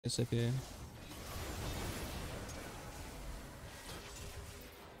SAP.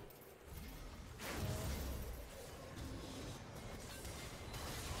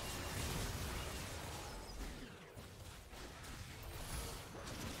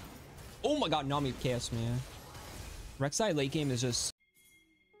 Oh my god, Nami chaos me. Rek'sai late game is just...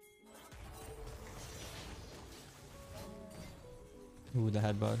 Ooh, the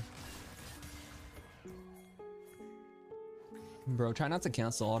headbutt. Bro, try not to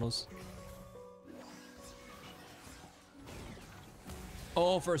cancel autos.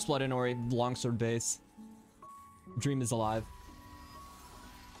 Oh, first blood Inori, longsword base. Dream is alive.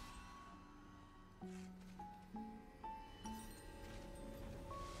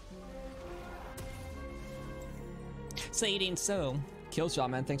 Sading so. Killshot,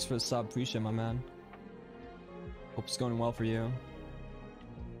 man. Thanks for the sub. Appreciate, my man. Hope it's going well for you.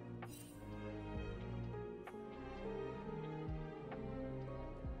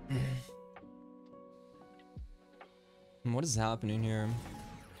 What is happening here?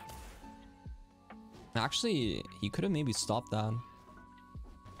 Actually, he could have maybe stopped that.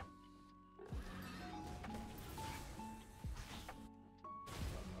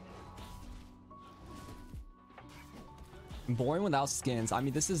 Boring without skins. I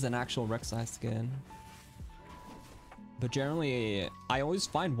mean, this is an actual Rek'sai skin. But generally, I always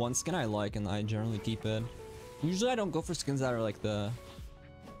find one skin I like and I generally keep it. Usually I don't go for skins that are like the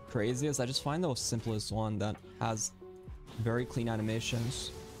craziest. I just find the simplest one that has very clean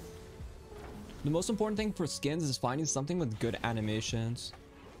animations. The most important thing for skins is finding something with good animations.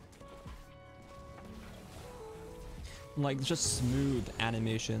 Like just smooth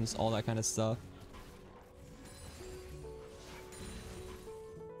animations, all that kind of stuff.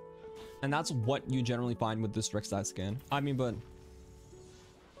 And that's what you generally find with this Rek'sai skin. I mean, but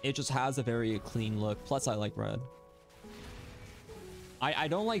it just has a very clean look. Plus, I like red. I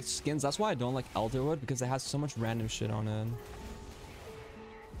don't like skins. That's why I don't like Elderwood, because it has so much random shit on it.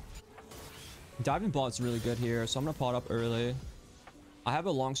 Diving ball is really good here, so I'm gonna pot up early. I have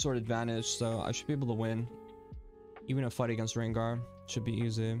a longsword advantage, so I should be able to win. Even a fight against Rengar should be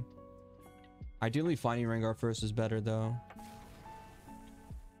easy. Ideally, finding Rengar first is better, though.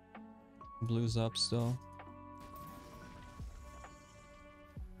 Blue's up still.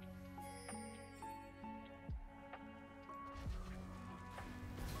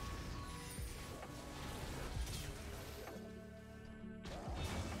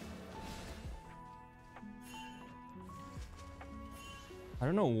 I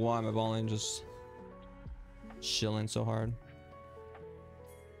don't know why my ball lane just chilling so hard.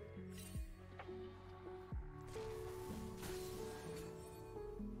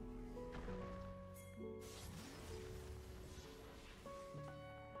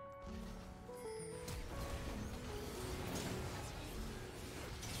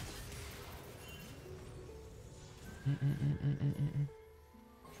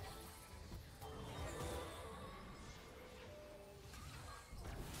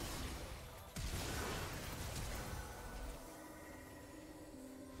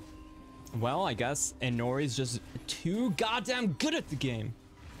 Well, I guess Inori's just too goddamn good at the game.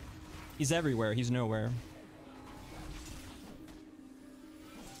 He's everywhere. He's nowhere.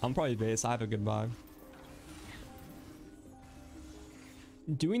 I'm probably base. I have a good vibe.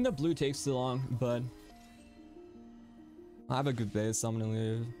 Doing the blue takes too long, but I have a good base, so I'm gonna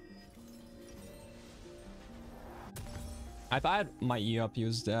leave. If I had my E up, he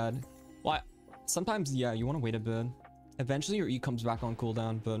was dead. Well, sometimes, yeah, you want to wait a bit. Eventually your E comes back on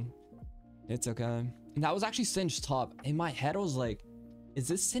cooldown, but it's okay. And that was actually Singed top. In my head, I was like, is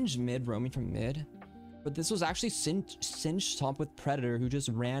this Singed mid roaming from mid? But this was actually Singed top with Predator, who just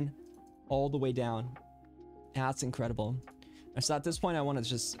ran all the way down. And that's incredible. And so at this point, I want to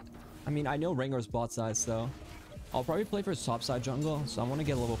just... I mean, I know Rengar's bot side, so... I'll probably play for his top side jungle, so I want to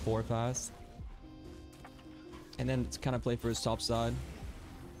get level 4 fast. And then kind of play for his top side.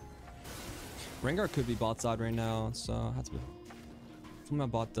 Rengar could be bot side right now, so I have to... Hopefully my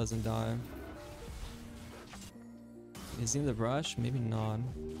bot doesn't die. Is he in the brush? Maybe not.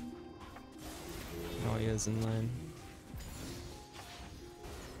 Oh, he is in lane.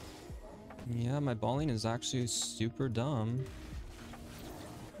 Yeah, my ball lane is actually super dumb.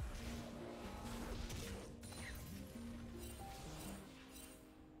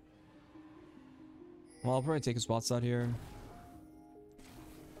 Well, I'll probably take his bot side here.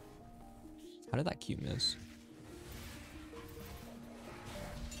 How did that Q miss?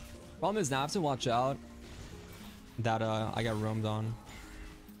 Problem is now I have to watch out that I got roamed on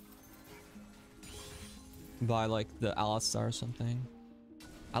by like the Alot or something.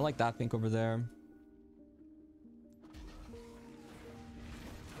 I like that pink over there.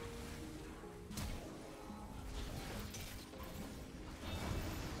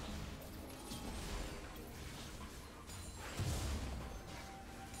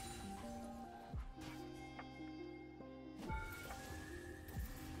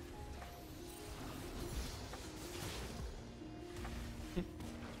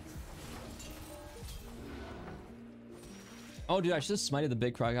 Oh, dude, I should have smited the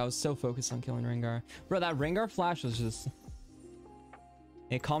big frog. I was so focused on killing Rengar. Bro, that Rengar flash was just...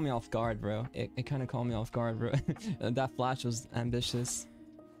 It caught me off guard, bro. It kind of caught me off guard, bro. That flash was ambitious.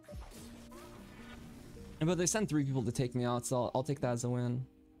 But they sent 3 people to take me out, so I'll take that as a win.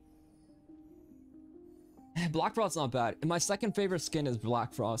 Black Frost's not bad. My second favorite skin is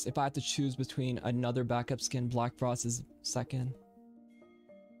Black Frost. If I had to choose between another backup skin, Black Frost is second.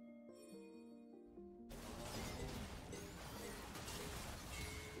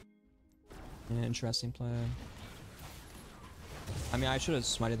 Yeah, interesting play. I mean, I should have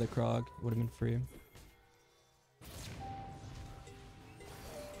smited the Krog. It would have been free.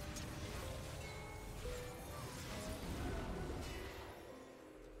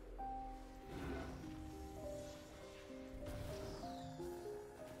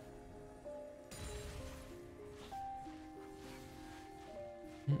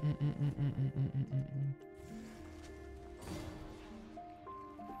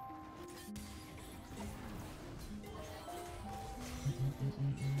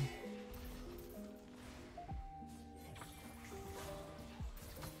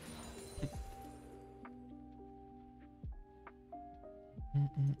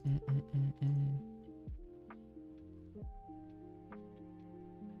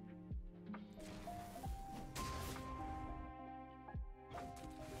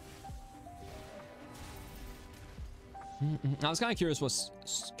 I was kind of curious what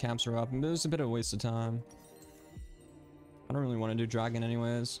camps are up. It was a bit of a waste of time. I don't really want to do Dragon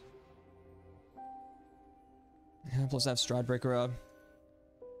anyways. Yeah, plus I have Stride Breaker up.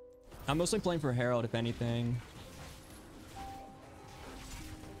 I'm mostly playing for Herald, if anything.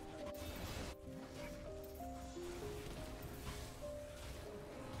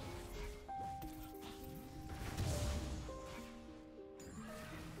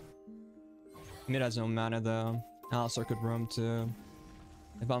 Mid has no mana though. Alistar could roam too.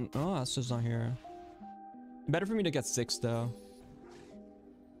 If I'm... Oh, Alistar's not here. Better for me to get 6 though.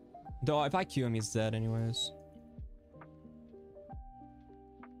 Though if I Q him, he's dead anyways.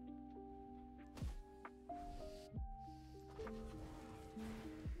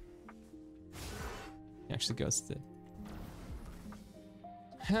 He actually ghosted.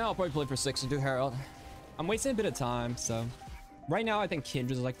 I'll probably play for 6 and do Herald. I'm wasting a bit of time, so... Right now I think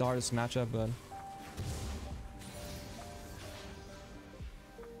Kindred is like the hardest matchup, but...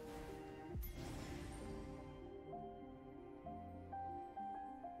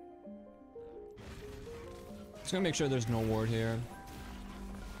 Just gonna make sure there's no ward here.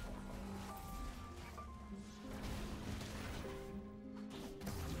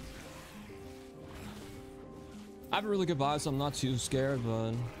 I have a really good vibe, so I'm not too scared,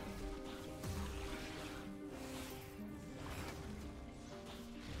 but...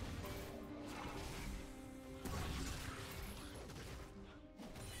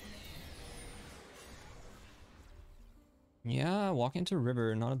 Yeah, walk into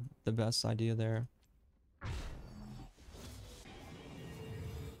river, not the best idea there.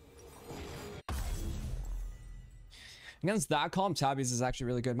 Against that column, Tabbies is actually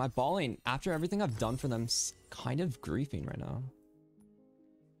really good. My balling, after everything I've done for them, is kind of griefing right now.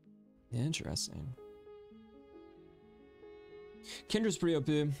 Interesting. Kindred's pretty OP.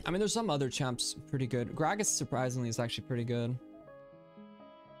 I mean, there's some other champs pretty good. Gragas, surprisingly, is actually pretty good.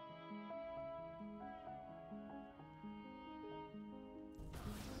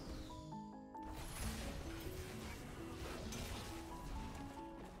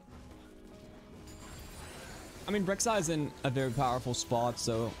 I mean, Rek'sai is in a very powerful spot,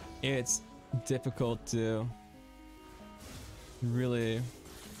 so it's difficult to really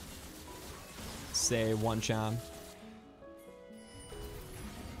say one champ.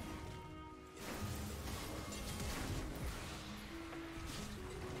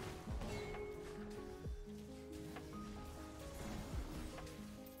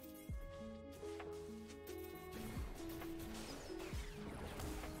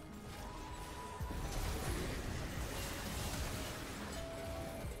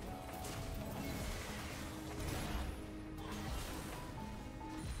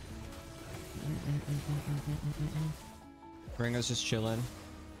 Ringo's just chilling.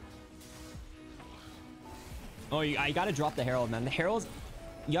 Oh, I gotta drop the Herald, man. The Herald's...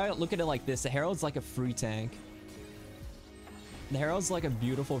 You gotta look at it like this. The Herald's like a free tank. The Herald's like a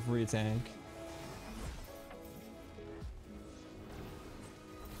beautiful free tank.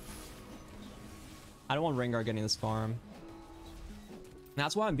 I don't want Rengar getting this farm.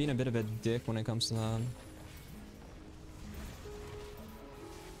 That's why I'm being a bit of a dick when it comes to that.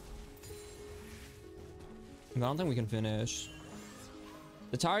 But I don't think we can finish.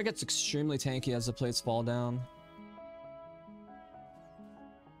 The tower gets extremely tanky as the plates fall down.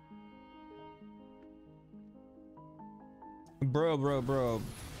 Bro.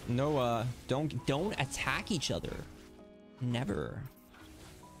 No, don't attack each other. Never.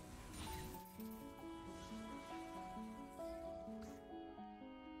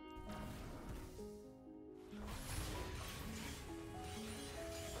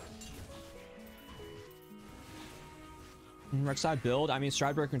 Rek'sai build. I mean,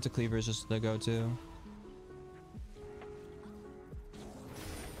 Stridebreaker into Cleaver is just the go-to.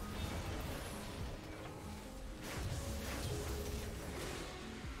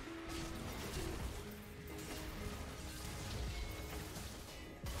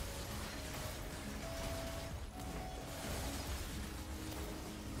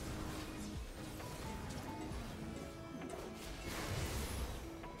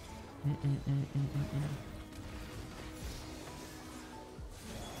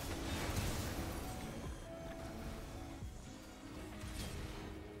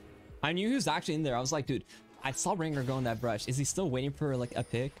 I knew he was actually in there. I was like, dude, I saw Ringer go in that brush. Is he still waiting for like a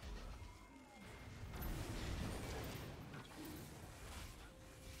pick?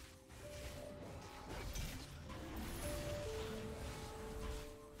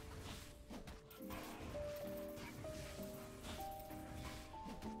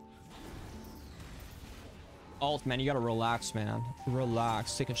 Alt, man, you gotta relax, man.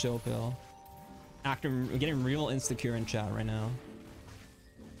 Relax. Take a chill pill. We're getting real insecure in chat right now.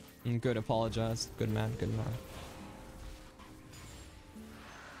 Good, apologize. Good man, good man.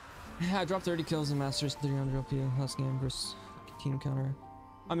 Yeah, I dropped 30 kills in Masters, 300 OP last game versus team counter.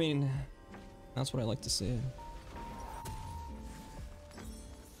 I mean, that's what I like to see.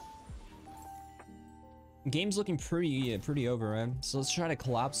 Game's looking pretty over, right? So let's try to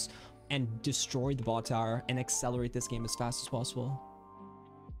collapse and destroy the bot tower and accelerate this game as fast as possible.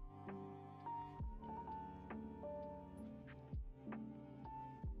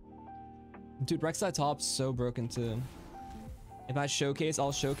 Dude, Rek'sai top's so broken too. If I showcase,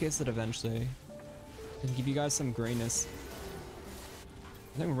 I'll showcase it eventually. And give you guys some greatness.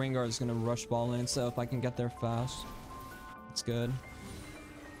 I think Rengar is gonna rush ball lane, so if I can get there fast, it's good.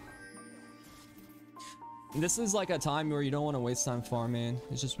 This is like a time where you don't want to waste time farming.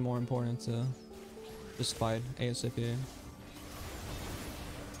 It's just more important to just fight ASAP.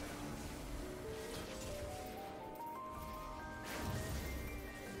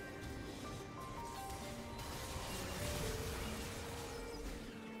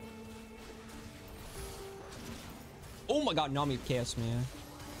 Oh my god, Nami KS me.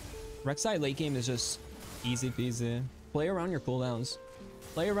 Rek'Sai late game is just easy peasy. Play around your cooldowns.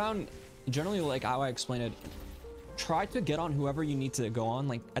 Play around, generally like how I explain it. Try to get on whoever you need to go on.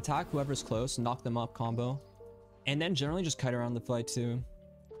 Like attack whoever's close, knock them up combo. And then generally just kite around the fight too.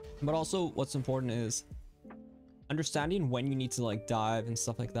 But also what's important is understanding when you need to like dive and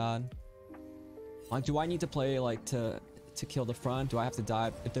stuff like that. Like do I need to play like to kill the front? Do I have to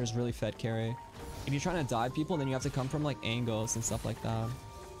dive if there's really fed carry? If you're trying to dive people, then you have to come from like angles and stuff like that.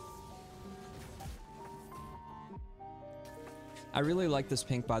 I really like this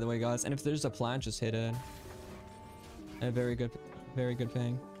pink, by the way, guys. And if there's a plant, just hit it. A very good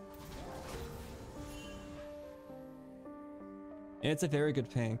ping. And it's a very good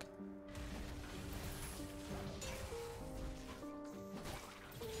pink.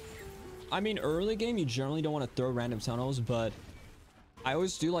 I mean, early game, you generally don't want to throw random tunnels, but I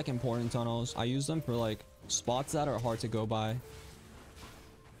always do like important tunnels. I use them for like spots that are hard to go by.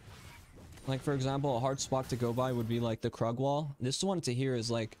 Like for example, a hard spot to go by would be like the Krug wall. This one to here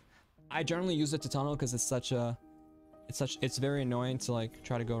is like, I generally use it to tunnel because it's very annoying to like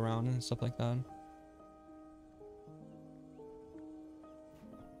try to go around and stuff like that.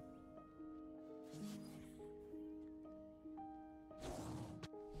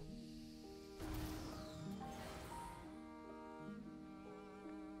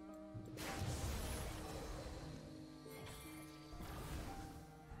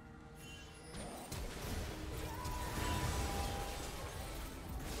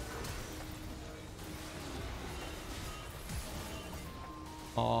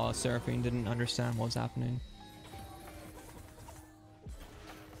 Oh, Seraphine didn't understand what was happening.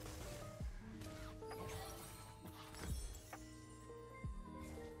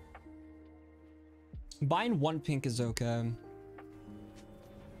 Buying one pink is okay.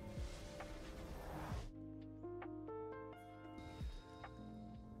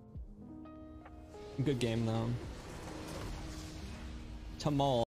 Good game though. Tamal.